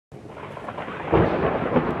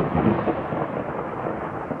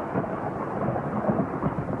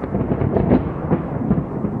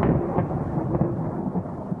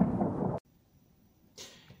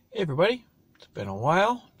Hey everybody, it's been a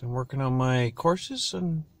while. Been working on my courses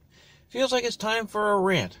and feels like it's time for a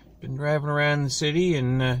rant. Been driving around the city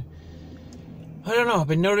and I don't know, I've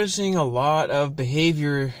been noticing a lot of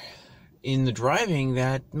behavior in the driving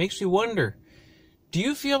that makes me wonder, do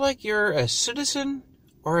you feel like you're a citizen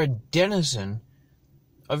or a denizen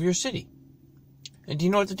of your city? And do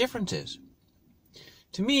you know what the difference is?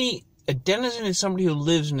 To me, a denizen is somebody who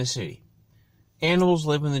lives in a city. Animals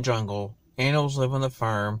live in the jungle. Animals live on the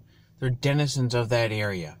farm. They're denizens of that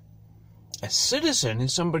area. A citizen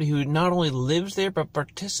is somebody who not only lives there, but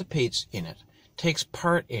participates in it, takes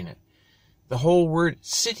part in it. The whole word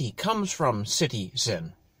city comes from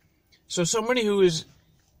citizen. So somebody who is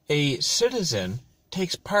a citizen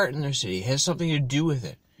takes part in their city, has something to do with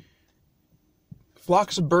it.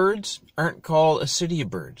 Flocks of birds aren't called a city of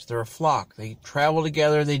birds. They're a flock. They travel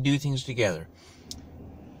together. They do things together.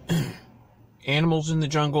 Animals in the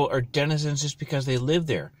jungle are denizens just because they live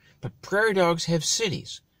there. But prairie dogs have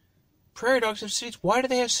cities. Prairie dogs have cities. Why do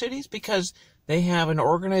they have cities? Because they have an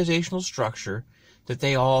organizational structure that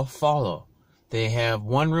they all follow. They have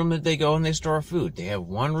one room that they go and they store food. They have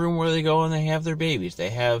one room where they go and they have their babies.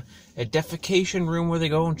 They have a defecation room where they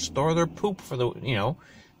go and store their poop for the,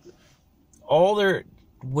 all their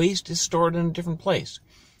waste is stored in a different place.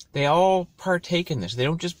 They all partake in this. They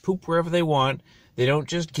don't just poop wherever they want. They don't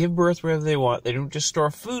just give birth wherever they want. They don't just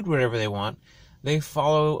store food wherever they want. They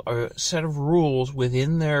follow a set of rules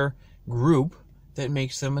within their group that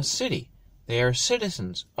makes them a city. They are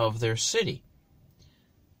citizens of their city.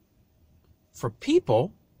 For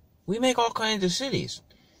people, we make all kinds of cities.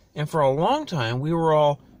 And for a long time, we were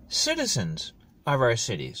all citizens of our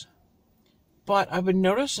cities. But I've been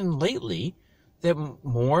noticing lately that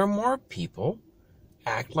more and more people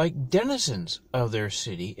act like denizens of their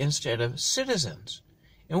city instead of citizens.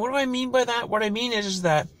 And what do I mean by that? What I mean is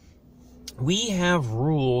that we have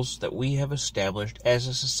rules that we have established as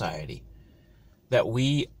a society that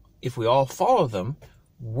we, if we all follow them,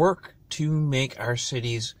 work to make our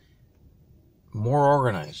cities more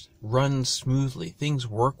organized, run smoothly, things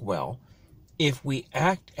work well if we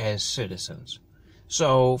act as citizens.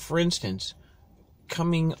 So, for instance,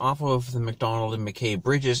 coming off of the McDonald and McKay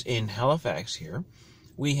bridges in Halifax here,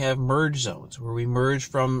 we have merge zones where we merge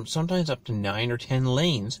from sometimes up to 9 or 10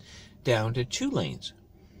 lanes down to 2 lanes.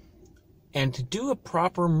 And to do a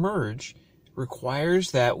proper merge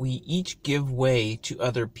requires that we each give way to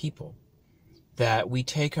other people, that we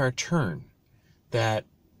take our turn, that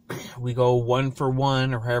we go 1 for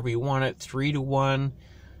 1 or however you want it, 3 to 1,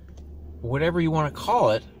 whatever you want to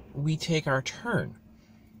call it, we take our turn.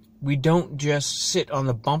 We don't just sit on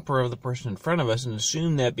the bumper of the person in front of us and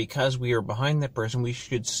assume that because we are behind that person, we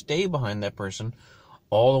should stay behind that person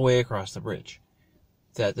all the way across the bridge.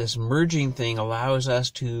 That this merging thing allows us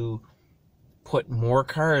to put more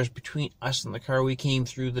cars between us and the car we came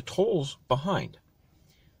through the tolls behind.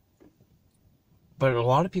 But a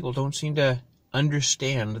lot of people don't seem to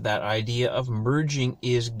understand that idea of merging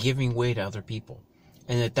is giving way to other people.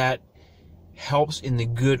 And that helps in the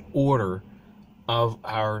good order of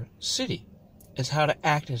our city. Is how to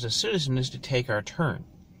act as a citizen is to take our turn.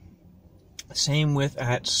 Same with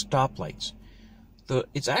at stoplights.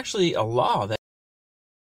 It's actually a law that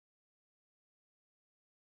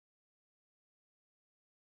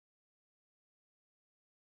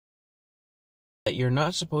you're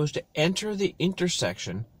not supposed to enter the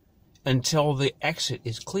intersection until the exit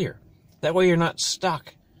is clear. That way you're not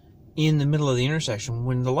stuck in the middle of the intersection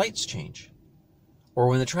when the lights change or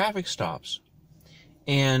when the traffic stops.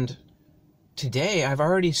 And today I've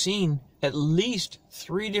already seen at least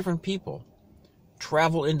 3 different people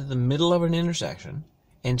travel into the middle of an intersection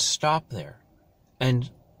and stop there and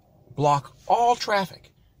block all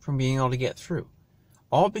traffic from being able to get through.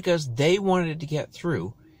 All because they wanted to get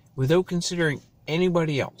through without considering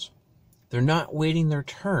anybody else. They're not waiting their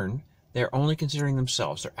turn. They're only considering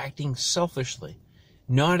themselves. They're acting selfishly,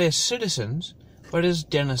 not as citizens, but as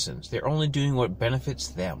denizens. They're only doing what benefits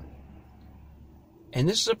them. And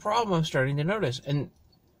this is a problem I'm starting to notice. And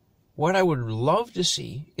what I would love to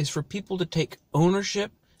see is for people to take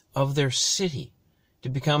ownership of their city, to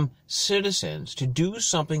become citizens, to do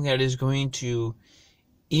something that is going to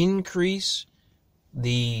increase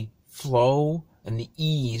the flow and the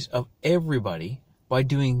ease of everybody by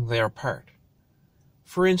doing their part.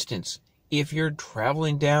 For instance, if you're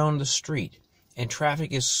traveling down the street and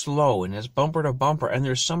traffic is slow and it's bumper to bumper and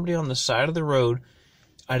there's somebody on the side of the road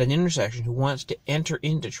at an intersection who wants to enter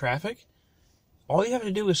into traffic, all you have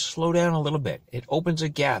to do is slow down a little bit. It opens a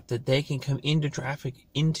gap that they can come into traffic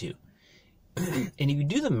into. And if you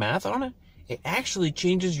do the math on it, it actually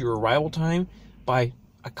changes your arrival time by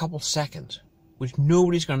a couple seconds. which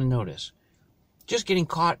nobody's going to notice. Just getting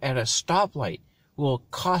caught at a stoplight will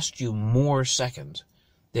cost you more seconds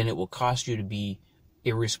than it will cost you to be a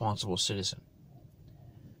irresponsible citizen.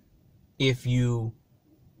 If you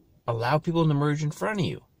allow people to merge in front of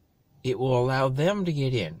you, it will allow them to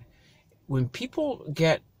get in. When people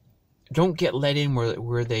don't get let in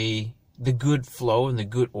where the good flow and the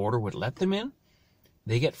good order would let them in,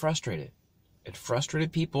 they get frustrated. And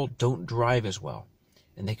frustrated people don't drive as well,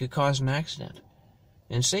 and they could cause an accident.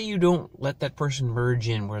 And say you don't let that person merge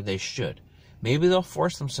in where they should. Maybe they'll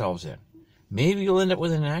force themselves in. Maybe you'll end up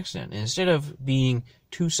with an accident. And instead of being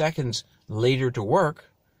 2 seconds later to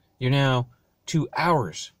work, you're now 2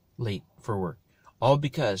 hours late for work. All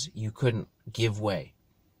because you couldn't give way.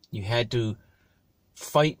 You had to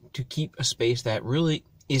fight to keep a space that really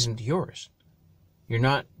isn't yours. You're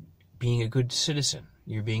not being a good citizen.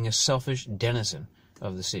 You're being a selfish denizen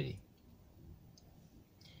of the city.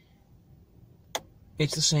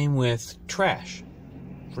 It's the same with trash.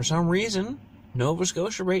 For some reason, Nova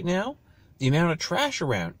Scotia right now, the amount of trash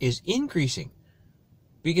around is increasing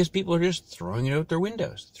because people are just throwing it out their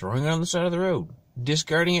windows, throwing it on the side of the road,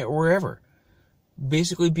 discarding it wherever,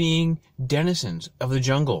 basically being denizens of the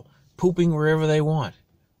jungle, pooping wherever they want,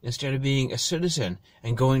 instead of being a citizen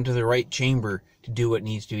and going to the right chamber to do what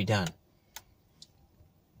needs to be done.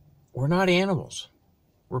 We're not animals.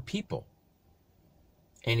 We're people.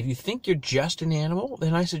 And if you think you're just an animal,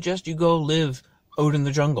 then I suggest you go live out in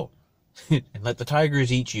the jungle and let the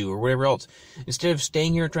tigers eat you or whatever else, instead of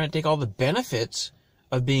staying here and trying to take all the benefits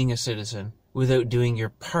of being a citizen without doing your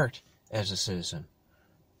part as a citizen.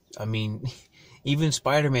 I mean, even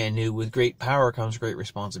Spider-Man knew with great power comes great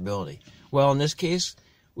responsibility. Well, in this case,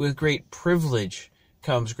 with great privilege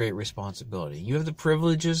comes great responsibility. You have the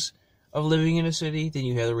privileges of living in a city, then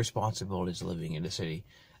you have the responsibilities of living in a city.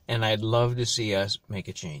 And I'd love to see us make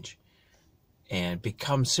a change and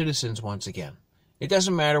become citizens once again. It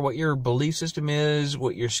doesn't matter what your belief system is,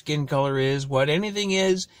 what your skin color is, what anything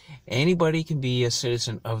is. Anybody can be a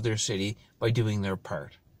citizen of their city by doing their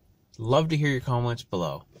part. Love to hear your comments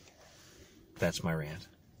below. That's my rant.